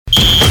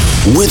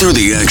Whether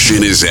the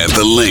action is at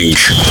the link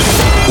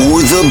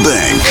or the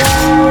bank,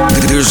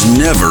 there's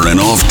never an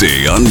off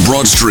day on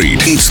Broad Street.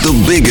 It's the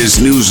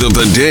biggest news of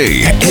the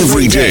day,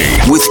 every day,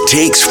 with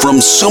takes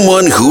from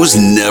someone who's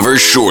never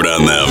short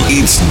on them.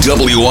 It's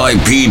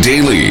WIP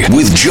Daily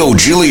with Joe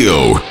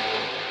Giglio.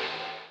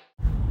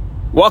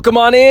 Welcome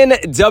on in,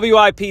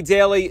 WIP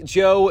Daily,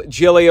 Joe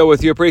Giglio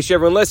with you. Appreciate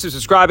everyone listening,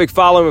 subscribing,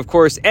 following, of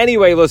course.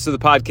 Anyway, listen to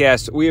the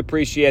podcast. We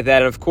appreciate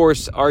that. And, of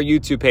course, our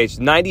YouTube page,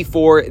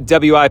 94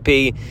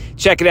 WIP.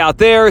 Check it out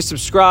there.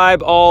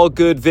 Subscribe. All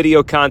good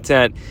video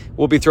content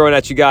we'll be throwing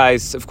at you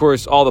guys. Of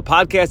course, all the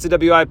podcasts at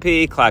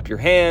WIP. Clap your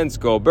hands.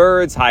 Go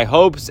Birds. High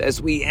hopes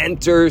as we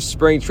enter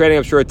spring training.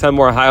 I'm sure a ton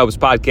more High Hopes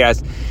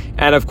podcasts.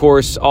 And, of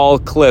course, all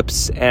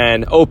clips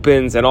and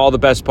opens and all the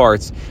best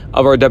parts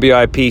of our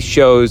WIP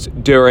shows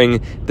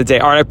during the day.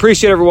 All right, I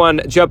appreciate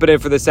everyone jumping in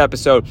for this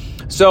episode.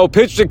 So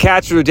pitchers and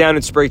catchers are down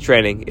in spring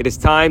training. It is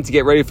time to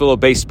get ready for a little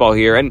baseball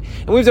here. And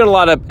we've done a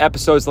lot of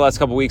episodes the last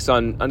couple of weeks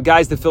on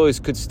guys the Phillies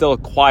could still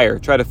acquire,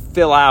 try to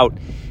fill out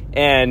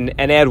and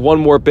add one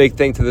more big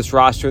thing to this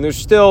roster. And there's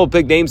still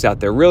big names out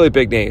there, really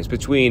big names,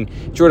 between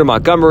Jordan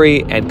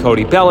Montgomery and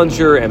Cody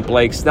Bellinger and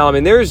Blake Snell. I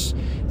mean, there's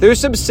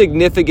some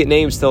significant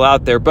names still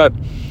out there, but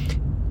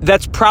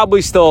that's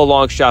probably still a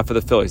long shot for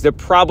the Phillies. They're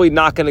probably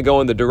not going to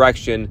go in the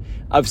direction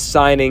of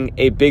signing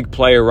a big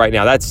player right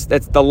now. That's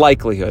the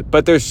likelihood.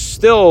 But there's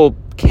still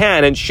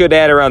can and should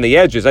add around the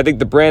edges. I think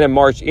the Brandon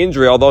Marsh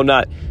injury, although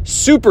not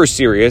super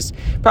serious,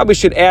 probably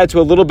should add to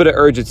a little bit of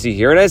urgency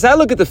here. And as I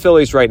look at the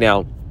Phillies right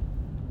now,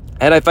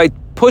 and if I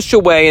push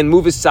away and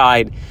move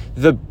aside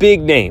the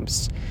big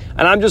names,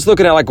 and I'm just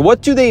looking at, like,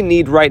 what do they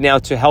need right now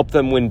to help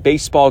them win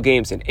baseball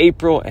games in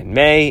April and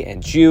May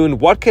and June?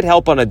 What could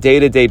help on a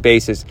day-to-day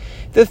basis?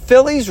 The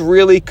Phillies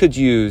really could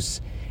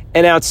use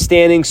an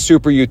outstanding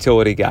super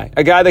utility guy,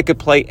 a guy that could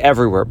play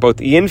everywhere, both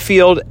the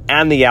infield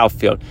and the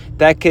outfield,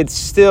 that could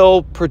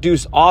still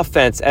produce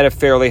offense at a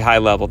fairly high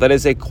level, that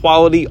is a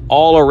quality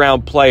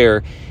all-around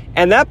player.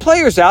 And that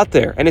player's out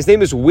there, and his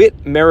name is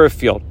Whit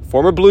Merrifield,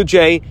 former Blue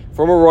Jay,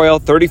 former Royal,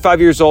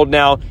 35 years old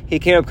now. He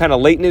came up kind of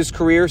late in his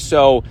career,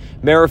 so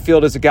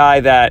Merrifield is a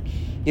guy that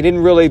he didn't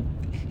really,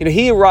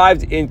 he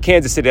arrived in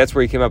Kansas City. That's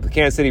where he came up with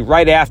Kansas City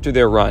right after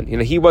their run.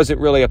 He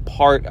wasn't really a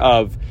part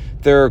of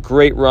their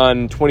great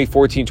run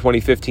 2014,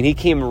 2015. He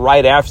came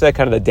right after that,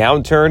 kind of the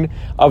downturn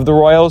of the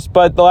Royals.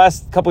 But the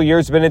last couple of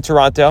years have been in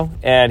Toronto,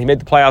 and he made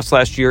the playoffs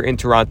last year in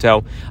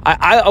Toronto.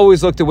 I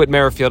always looked at Whit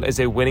Merrifield as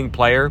a winning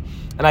player,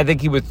 and I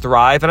think he would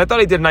thrive. And I thought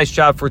he did a nice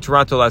job for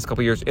Toronto the last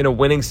couple of years in a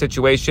winning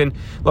situation.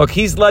 Look,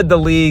 he's led the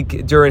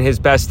league during his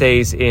best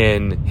days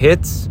in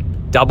hits,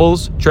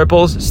 doubles,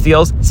 triples,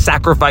 steals,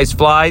 sacrifice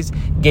flies,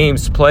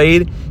 games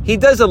played. He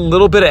does a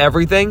little bit of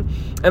everything.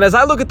 And as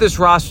I look at this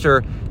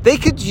roster, they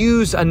could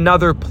use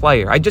another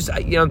player.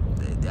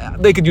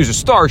 They could use a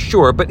star,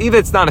 sure, but even if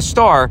it's not a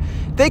star,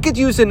 they could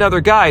use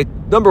another guy,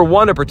 number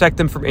one, to protect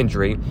them from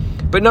injury,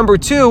 but number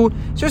two,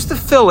 just to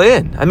fill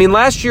in. I mean,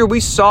 last year we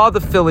saw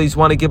the Phillies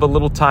want to give a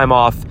little time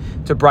off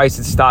to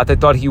Bryson Stott. They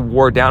thought he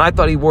wore down. I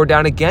thought he wore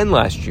down again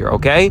last year,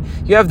 okay?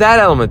 You have that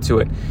element to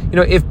it.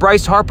 If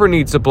Bryce Harper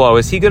needs a blow,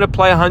 is he going to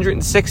play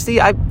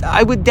 160?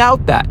 I would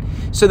doubt that.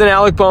 So then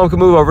Alec Boehm can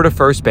move over to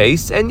first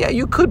base, and yeah,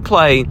 you could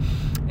play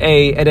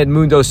an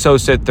Edmundo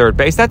Sosa at third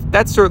base.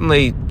 That's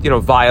certainly,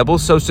 viable.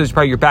 Sosa is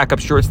probably your backup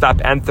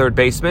shortstop and third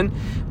baseman.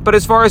 But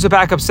as far as a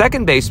backup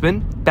second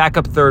baseman,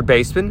 backup third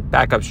baseman,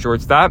 backup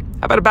shortstop, how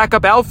about a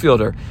backup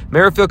outfielder?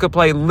 Merrifield could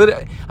play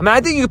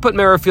I think you could put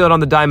Merrifield on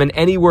the diamond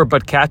anywhere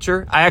but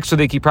catcher. I actually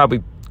think he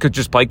probably could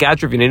just play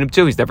catcher if you need him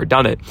to. He's never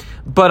done it.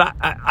 But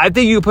I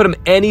think you could put him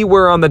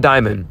anywhere on the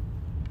diamond,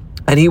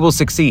 and he will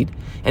succeed.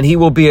 And he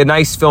will be a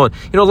nice fill-in.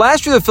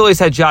 Last year the Phillies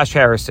had Josh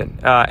Harrison.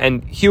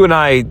 And Hugh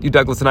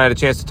Douglas and I had a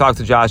chance to talk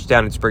to Josh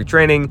down in spring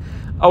training.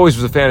 Always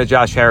was a fan of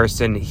Josh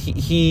Harrison.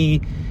 He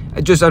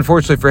just,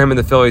 unfortunately for him in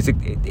the Phillies,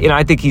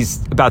 I think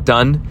he's about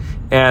done.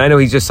 And I know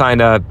he's just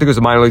signed I think it was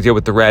a minor league deal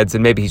with the Reds,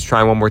 and maybe he's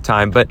trying one more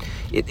time. But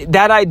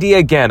that idea,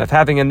 again, of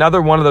having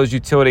another one of those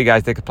utility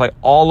guys that could play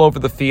all over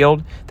the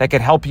field, that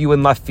could help you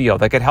in left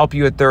field, that could help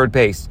you at third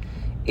base,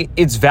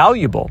 it's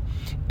valuable.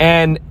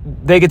 And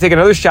they could take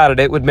another shot at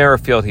it with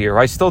Merrifield here.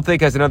 I still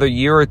think has another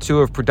year or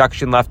two of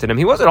production left in him.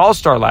 He was an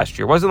all-star last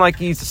year. It wasn't like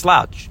he's a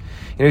slouch.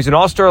 He's an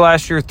all-star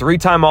last year,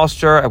 three-time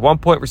all-star. At one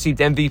point received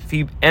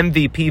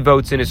MVP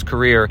votes in his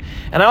career.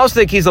 And I also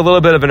think he's a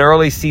little bit of an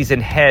early season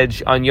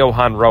hedge on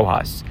Johan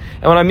Rojas.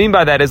 And what I mean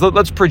by that is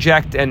let's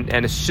project and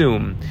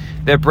assume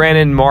that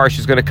Brandon Marsh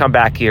is going to come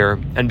back here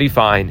and be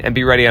fine and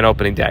be ready on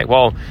opening day.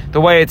 Well,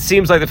 the way it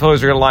seems like the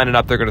Phillies are going to line it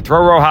up, they're going to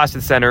throw Rojas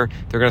in center.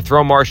 They're going to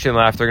throw Marsh in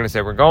left. They're going to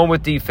say, we're going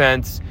with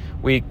defense.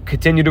 We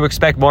continue to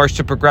expect Marsh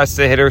to progress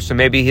the hitter, so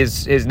maybe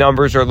his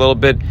numbers are a little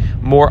bit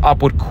more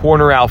up with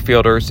corner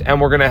outfielders, and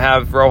we're going to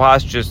have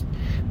Rojas just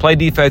play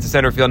defense in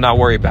center field, not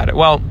worry about it.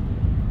 Well,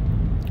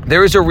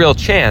 there is a real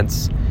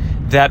chance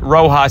that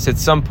Rojas at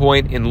some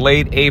point in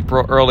late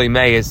April, early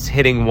May is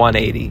hitting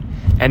 180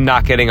 and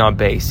not getting on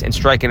base and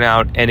striking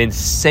out an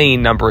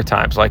insane number of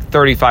times, like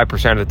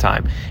 35% of the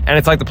time. And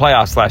it's like the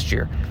playoffs last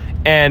year.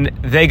 and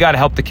they got to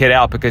help the kid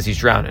out because he's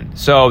drowning.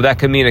 So that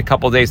could mean a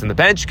couple days on the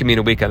bench, could mean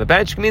a week on the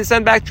bench, could mean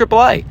send back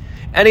AAA.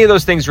 Any of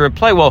those things are in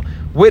play. Well,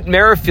 Whit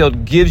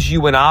Merrifield gives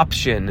you an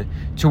option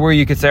to where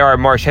you could say, all right,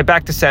 Marsh, head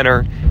back to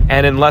center,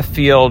 and in left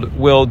field,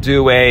 we'll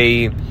do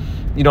a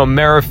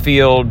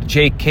Merrifield,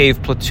 Jake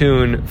Cave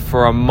platoon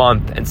for a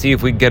month and see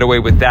if we can get away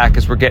with that,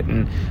 because we're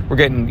getting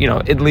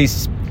at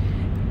least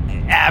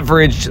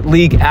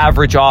league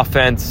average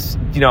offense,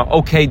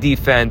 okay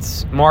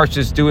defense. Marsh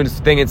is doing his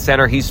thing in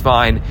center. He's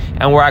fine.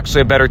 And we're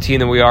actually a better team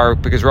than we are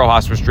because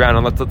Rojas was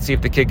drowning. Let's see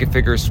if the kid can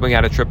figure a swing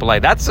out of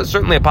AAA. That's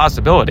certainly a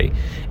possibility.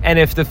 And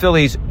if the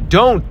Phillies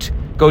don't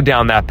go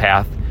down that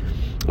path,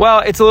 well,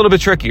 it's a little bit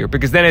trickier,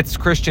 because then it's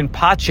Christian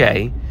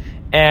Pache,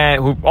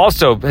 and who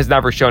also has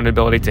never shown an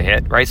ability to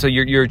hit, right? So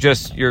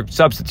you're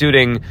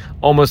substituting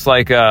almost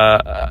like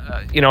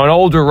an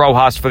older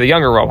Rojas for the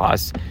younger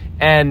Rojas.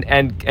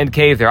 And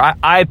Cave there.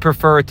 I'd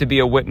prefer it to be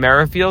a Whit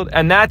Merrifield,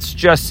 and that's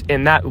just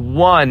in that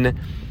one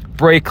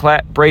break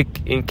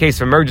in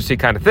case of emergency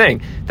kind of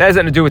thing. That has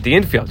nothing to do with the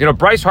infield.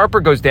 Bryce Harper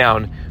goes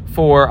down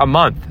for a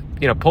month,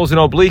 pulls an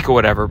oblique or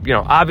whatever.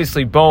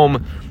 Obviously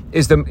Bohm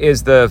is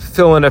the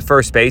fill-in at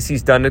first base.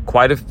 He's done it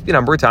quite a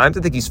number of times.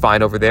 I think he's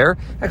fine over there.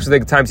 Actually, I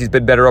think at times he's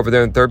been better over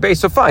there than third base.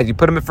 So fine, you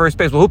put him at first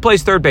base. Well, who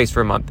plays third base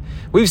for a month?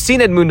 We've seen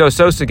Edmundo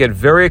Sosa get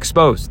very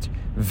exposed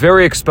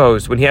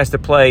when he has to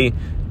play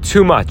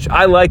too much.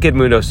 I like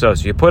Edmundo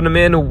Sosa. You put him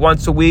in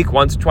once a week,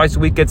 twice a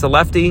week, gets a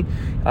lefty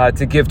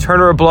to give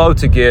Turner a blow,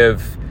 to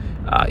give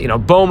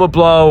Bohm a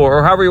blow,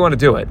 or however you want to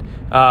do it,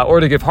 or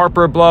to give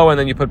Harper a blow, and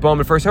then you put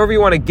Bowman first. However you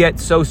want to get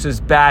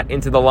Sosa's bat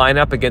into the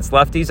lineup against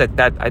lefties.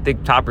 I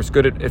think Topper's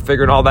good at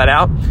figuring all that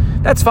out.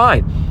 That's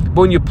fine.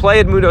 But when you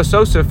play Edmundo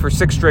Sosa for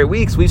 6 straight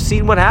weeks, we've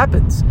seen what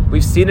happens.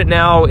 We've seen it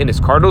now in his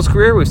Cardinals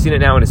career. We've seen it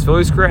now in his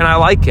Phillies career, and I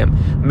like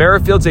him.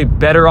 Merrifield's a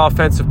better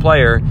offensive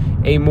player,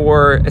 a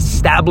more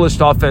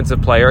established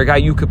offensive player, a guy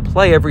you could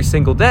play every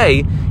single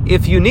day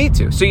if you need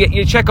to. So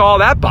you check all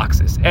that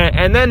boxes.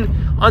 And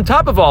then on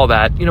top of all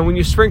that, when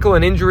you sprinkle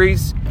in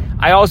injuries,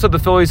 I also, the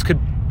Phillies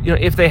could,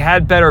 if they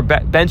had better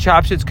bench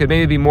options, could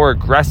maybe be more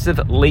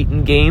aggressive late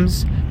in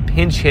games,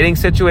 pinch hitting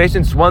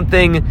situations. One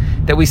thing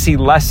that we see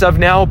less of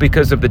now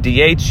because of the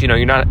DH,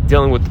 you're not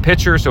dealing with the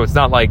pitcher, so it's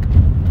not like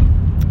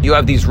you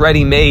have these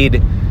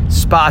ready-made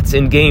spots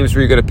in games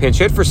where you're going to pinch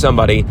hit for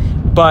somebody.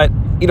 But,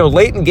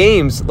 late in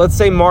games, let's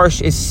say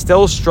Marsh is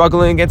still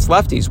struggling against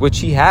lefties, which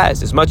he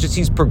has. As much as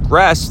he's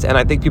progressed, and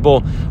I think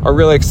people are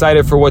really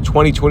excited for what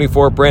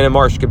 2024 Brandon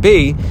Marsh could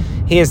be,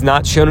 he has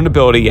not shown an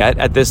ability yet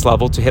at this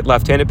level to hit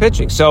left-handed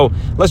pitching. So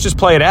let's just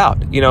play it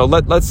out.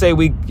 Let's say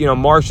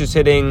Marsh is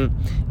hitting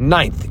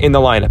 9th in the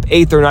lineup,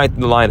 8th or 9th in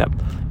the lineup,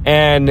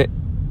 and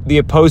the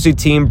opposing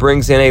team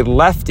brings in a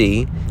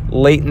lefty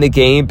late in the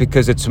game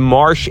because it's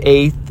Marsh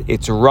 8th,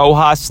 it's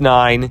Rojas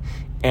 9,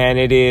 and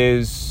it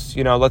is,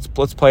 let's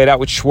play it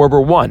out with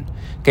Schwarber 1.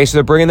 Okay, so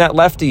they're bringing that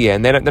lefty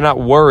in. They're not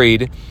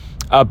worried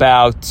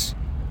about,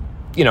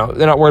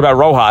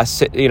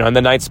 Rojas, in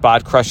the 9th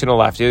spot crushing a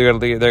lefty. They're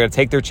going to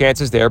take their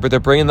chances there, but they're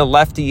bringing the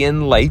lefty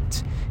in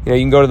late. You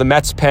can go to the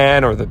Mets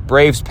pen or the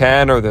Braves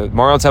pen, or the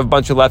Marlins have a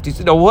bunch of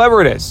lefties.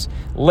 Whoever it is,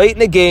 late in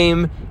the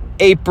game,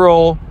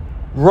 April,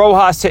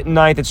 Rojas hitting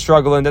 9th and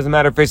struggling. Doesn't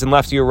matter if facing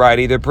lefty or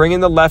righty. They're bringing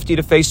the lefty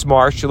to face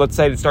Marsh. So let's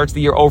say it starts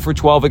the year 0 for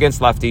 12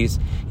 against lefties.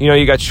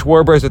 You got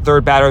Schwarber as the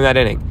third batter in that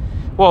inning.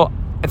 Well,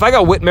 if I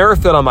got Whit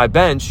Merrifield on my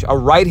bench, a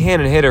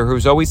right-handed hitter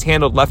who's always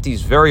handled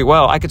lefties very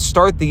well, I could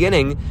start the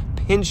inning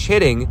pinch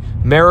hitting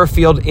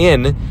Merrifield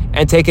in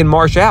and taking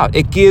Marsh out.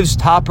 It gives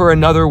Topper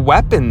another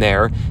weapon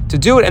there to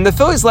do it. And the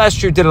Phillies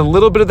last year did a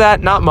little bit of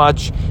that, not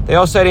much. They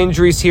also had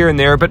injuries here and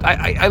there, but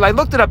I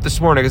looked it up this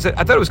morning because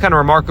I thought it was kind of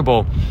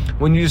remarkable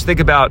when you just think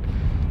about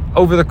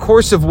over the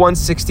course of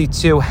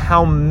 162,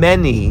 how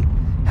many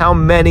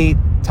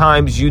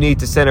times you need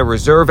to send a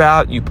reserve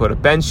out, you put a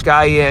bench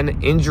guy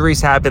in,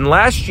 injuries happen.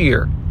 Last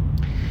year,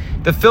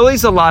 the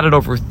Phillies allotted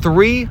over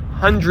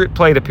 300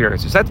 plate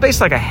appearances. That's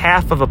basically like a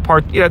half of a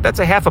part. That's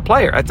a half a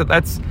player.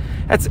 That's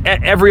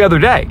every other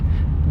day.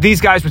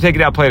 These guys were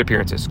taking out plate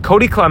appearances.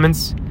 Cody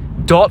Clemens,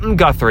 Dalton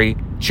Guthrie,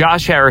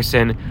 Josh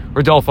Harrison,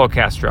 Rodolfo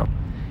Castro.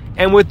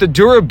 And with the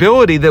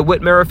durability that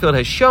Whit Merrifield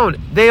has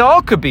shown, they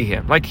all could be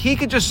him. Like, he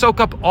could just soak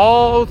up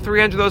all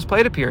 300 of those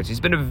plate appearances. He's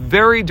been a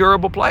very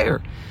durable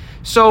player.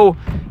 So,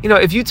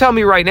 if you tell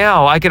me right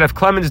now I could have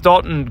Clemens,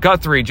 Dalton,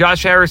 Guthrie,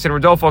 Josh Harrison,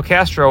 Rodolfo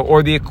Castro,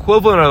 or the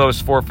equivalent of those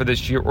 4 for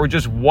this year, or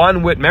just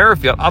one Whit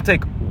Merrifield, I'll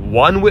take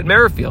one Whit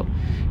Merrifield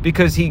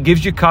because he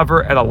gives you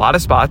cover at a lot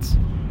of spots,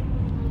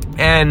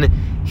 and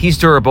he's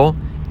durable,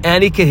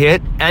 and he can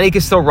hit, and he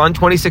can still run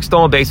 26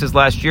 stolen bases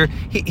last year.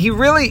 He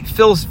really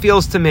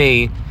feels to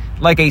me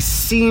like a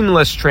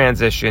seamless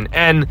transition.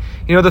 And,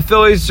 the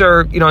Phillies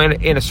are,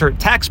 in a certain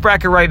tax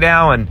bracket right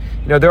now. And,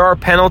 there are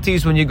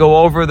penalties when you go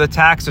over the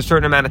tax a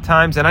certain amount of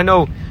times. And I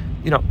know,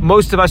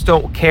 most of us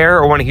don't care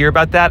or want to hear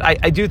about that.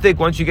 I do think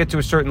once you get to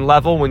a certain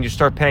level, when you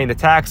start paying the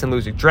tax and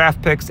losing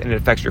draft picks and it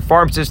affects your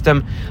farm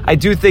system, I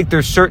do think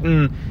there's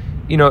certain,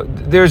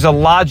 there's a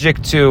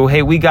logic to,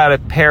 hey, we got to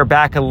pare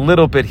back a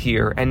little bit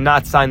here and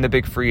not sign the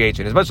big free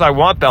agent. As much as I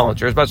want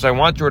Bellinger, as much as I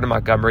want Jordan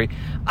Montgomery,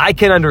 I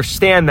can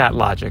understand that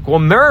logic. Well,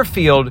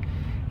 Merrifield,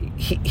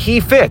 he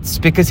fits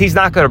because he's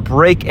not going to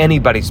break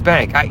anybody's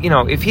bank.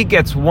 If he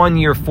gets 1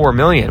 year $4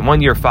 million,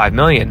 1 year $5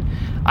 million,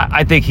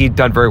 I think he'd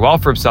done very well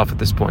for himself at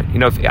this point.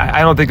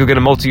 I don't think he'll get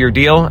a multi-year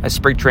deal as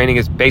spring training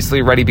is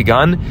basically already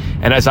begun.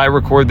 And as I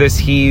record this,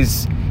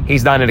 he's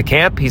not in a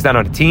camp, he's not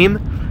on a team,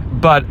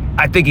 but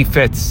I think he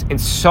fits in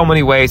so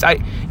many ways.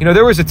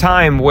 There was a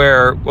time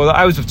where,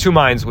 I was of two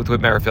minds with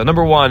Merrifield.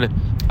 Number one,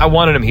 I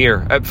wanted him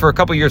here. For a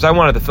couple of years, I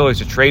wanted the Phillies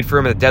to trade for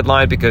him at the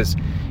deadline because,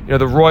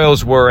 the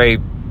Royals were a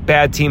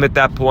bad team at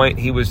that point.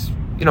 He was,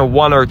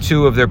 one or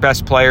two of their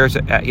best players.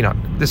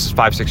 This is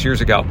 5-6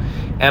 years ago.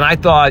 And I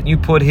thought you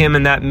put him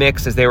in that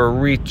mix as they were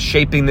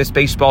reshaping this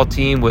baseball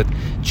team with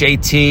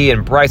JT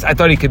and Bryce. I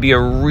thought he could be a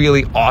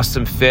really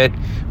awesome fit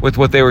with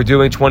what they were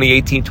doing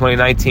 2018,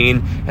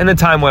 2019. And then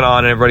time went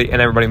on and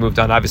everybody moved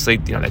on. Obviously,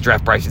 they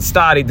draft Bryson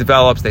Stott, he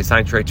develops, they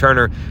signed Trey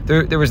Turner.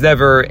 There was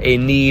never a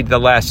need the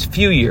last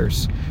few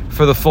years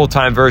for the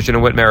full-time version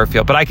of Whit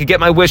Merrifield. But I could get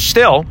my wish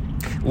still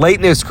late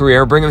in his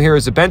career, bring him here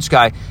as a bench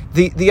guy.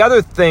 The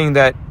other thing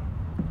that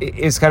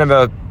is kind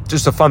of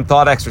just a fun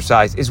thought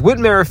exercise is Whit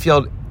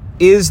Merrifield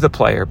became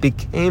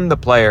the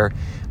player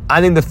I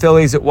think the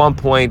Phillies at one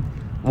point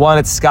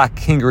wanted Scott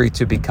Kingery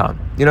to become.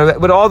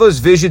 With all those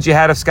visions you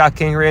had of Scott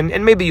Kingery,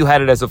 and maybe you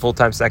had it as a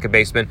full-time second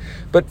baseman,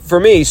 but for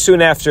me,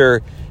 soon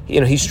after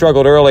he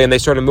struggled early and they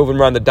started moving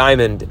around the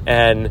diamond,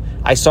 and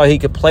I saw he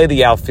could play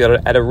the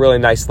outfield at a really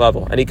nice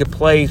level, and he could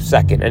play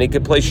second, and he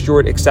could play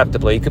short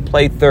acceptably, he could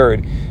play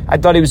third. I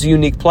thought he was a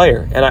unique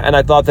player, and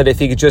I thought that if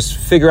he could just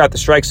figure out the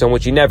strike zone,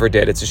 which he never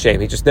did, it's a shame.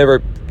 He just never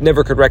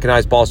could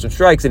recognize balls from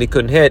strikes, and he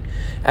couldn't hit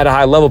at a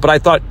high level. But I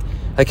thought,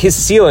 like, his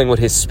ceiling with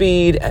his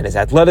speed and his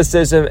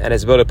athleticism and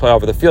his ability to play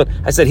over the field,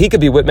 I said he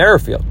could be Whit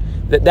Merrifield.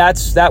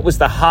 That was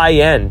the high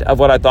end of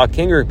what I thought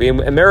Kingery would be,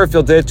 and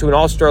Merrifield did it to an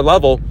all-star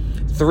level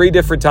 3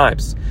 different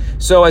times.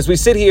 So as we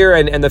sit here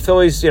and the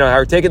Phillies,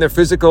 are taking their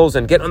physicals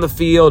and getting on the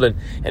field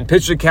and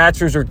pitcher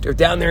catchers are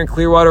down there in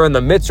Clearwater and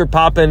the mitts are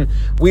popping,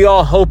 we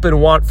all hope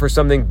and want for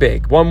something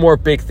big. One more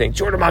big thing.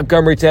 Jordan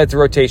Montgomery to add to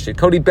rotation.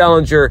 Cody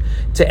Bellinger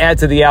to add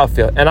to the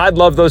outfield. And I'd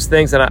love those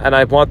things, and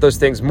I want those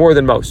things more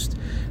than most.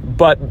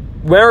 But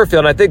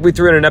Merrifield, and I think we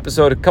threw in an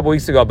episode a couple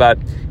weeks ago about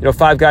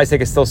 5 guys they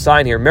could still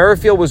sign here.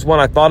 Merrifield was one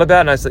I thought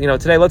about, and I said,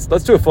 today let's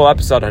do a full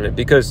episode on it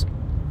because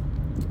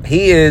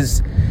he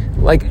is...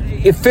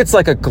 it fits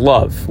like a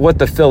glove. What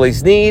the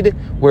Phillies need,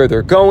 where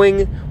they're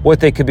going, what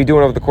they could be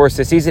doing over the course of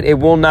the season. It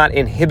will not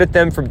inhibit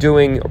them from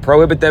doing or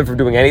prohibit them from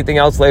doing anything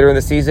else later in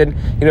the season.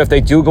 If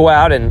they do go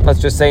out and let's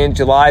just say in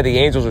July the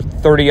Angels are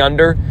 30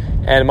 under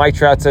and Mike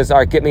Trout says, all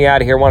right, get me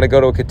out of here, I want to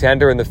go to a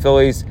contender, and the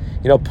Phillies,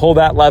 pull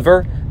that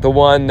lever, the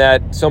one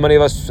that so many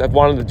of us have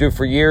wanted to do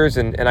for years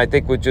and I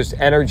think would just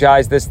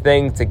energize this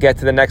thing to get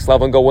to the next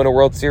level and go win a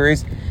World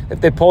Series.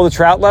 If they pull the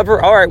Trout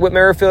lever, all right, Whit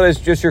Merrifield is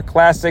just your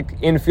classic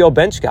infield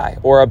bench guy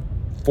or a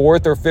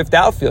 4th or 5th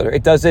outfielder.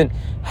 It doesn't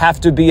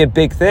have to be a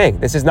big thing.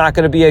 This is not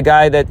going to be a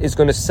guy that is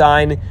going to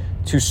sign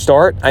to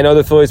start. I know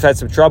the Phillies had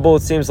some trouble,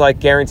 it seems like,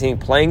 guaranteeing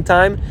playing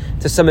time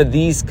to some of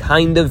these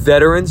kind of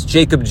veterans.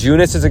 Jacob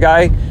Junis is a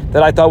guy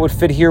that I thought would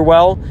fit here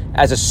well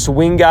as a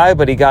swing guy,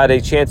 but he got a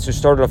chance to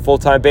start on a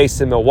full-time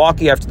basis in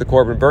Milwaukee after the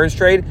Corbin Burns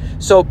trade.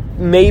 So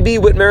maybe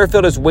Whit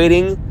Merrifield is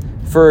waiting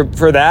for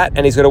that,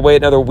 and he's going to wait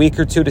another week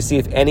or two to see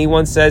if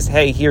anyone says,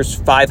 hey, here's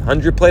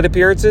 500 plate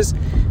appearances.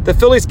 The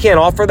Phillies can't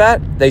offer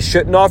that. They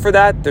shouldn't offer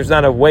that. There's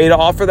not a way to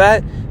offer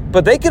that.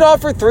 But they could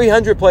offer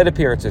 300 plate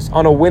appearances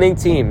on a winning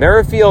team.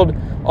 Merrifield,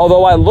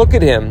 although I look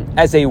at him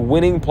as a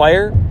winning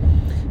player,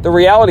 the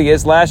reality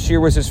is last year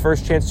was his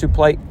first chance to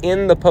play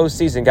in the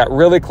postseason. Got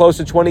really close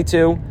to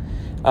 22.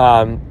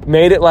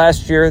 Made it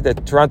last year. The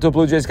Toronto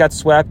Blue Jays got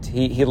swept.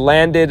 He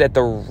landed at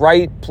the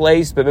right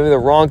place, but maybe the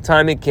wrong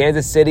time in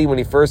Kansas City when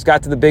he first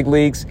got to the big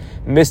leagues.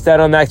 Missed out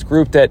on that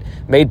group that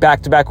made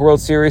back-to-back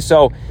World Series.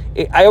 So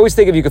I always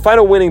think if you can find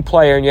a winning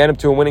player and you end up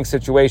to a winning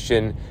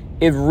situation,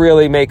 it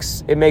really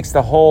makes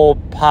the whole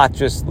pot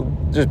just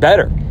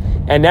better.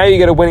 And now you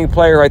get a winning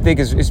player who I think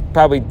is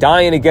probably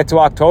dying to get to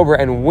October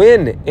and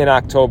win in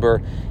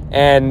October.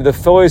 And the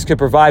Phillies could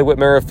provide Whit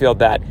Merrifield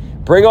that.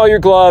 Bring all your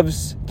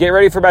gloves, get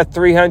ready for about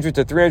 300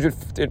 to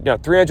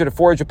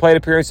 400 plate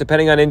appearances,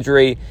 depending on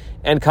injury,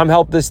 and come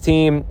help this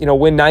team,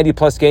 win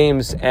 90-plus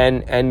games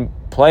and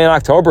play in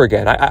October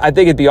again. I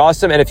think it'd be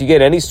awesome. And if you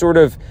get any sort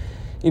of,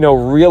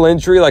 real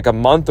injury, like a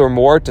month or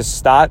more to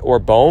Stott or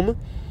Bohm,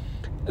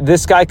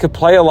 this guy could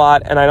play a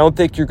lot, and I don't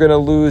think you're going to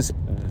lose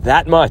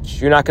that much.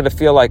 You're not going to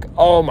feel like,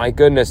 oh my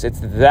goodness, it's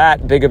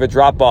that big of a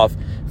drop-off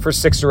for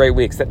 6 or 8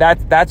 weeks.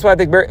 That's what I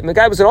think. The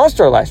guy was an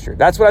all-star last year.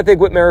 That's what I think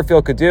Whit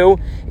Merrifield could do.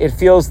 It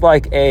feels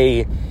like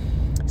a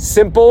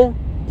simple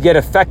yet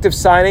effective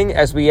signing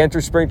as we enter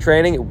spring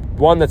training,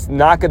 one that's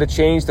not going to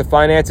change the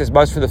finances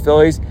much for the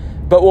Phillies,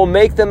 but will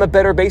make them a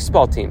better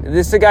baseball team.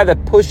 This is a guy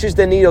that pushes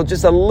the needle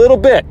just a little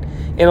bit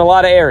in a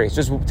lot of areas.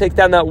 Just take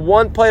down that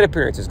one plate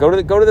appearances. Go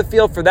to the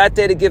field for that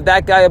day to give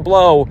that guy a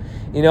blow,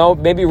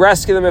 maybe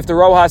rescue them if the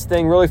Rojas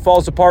thing really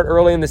falls apart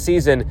early in the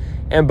season.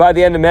 And by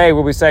the end of May,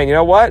 we'll be saying, you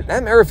know what?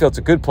 That Merrifield's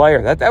a good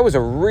player. That was a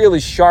really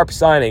sharp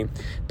signing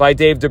by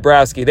Dave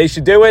Dombrowski. They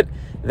should do it.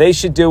 They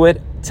should do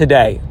it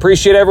today.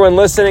 Appreciate everyone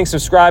listening,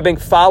 subscribing,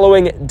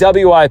 following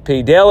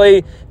WIP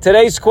Daily.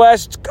 Today's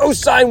quest, go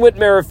sign Whit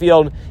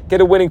Merrifield, get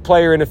a winning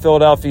player into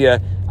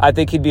Philadelphia. I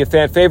think he'd be a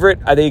fan favorite.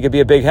 I think he could be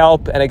a big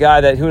help and a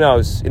guy that, who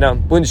knows,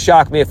 wouldn't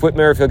shock me if Whit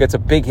Merrifield gets a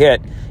big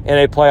hit in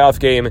a playoff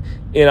game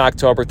in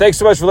October. Thanks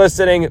so much for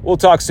listening. We'll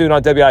talk soon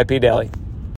on WIP Daily.